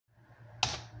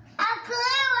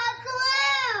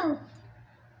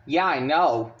Yeah, I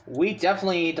know. We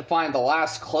definitely need to find the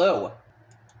last clue.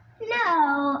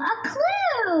 No, a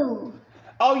clue!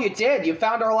 Oh, you did! You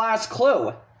found our last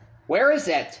clue! Where is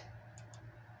it?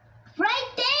 Right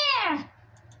there!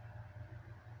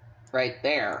 Right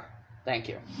there. Thank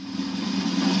you.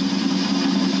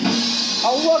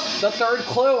 Oh look! The third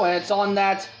clue, and it's on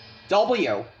that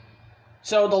W.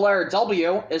 So the letter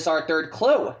W is our third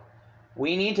clue.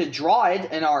 We need to draw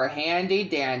it in our handy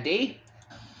dandy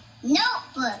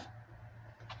Notebook.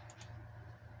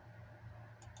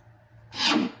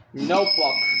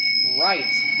 notebook. Right.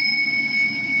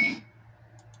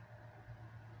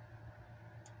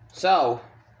 So,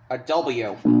 a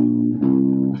W.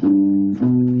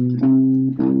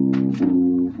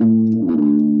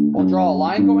 We'll draw a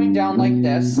line going down like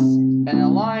this, and a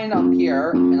line up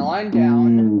here, and a line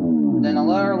down, then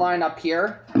another line up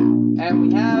here, and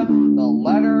we have the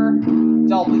letter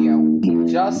W,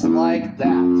 just like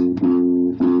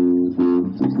that.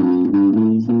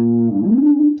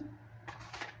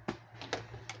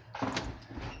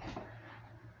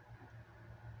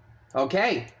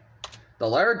 Okay, the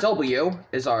letter W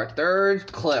is our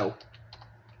third clue.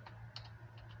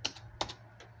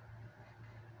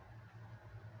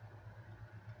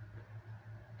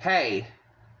 Hey,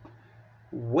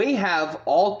 we have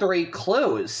all three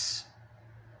clues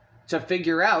to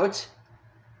figure out.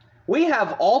 We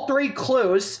have all three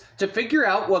clues to figure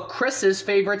out what Chris's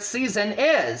favorite season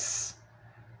is.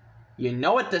 You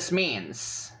know what this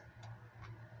means.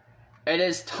 It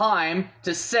is time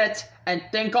to sit and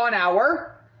think on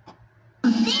our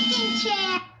Thinking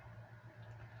chair.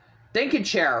 thinking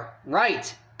chair.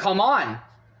 Right, come on.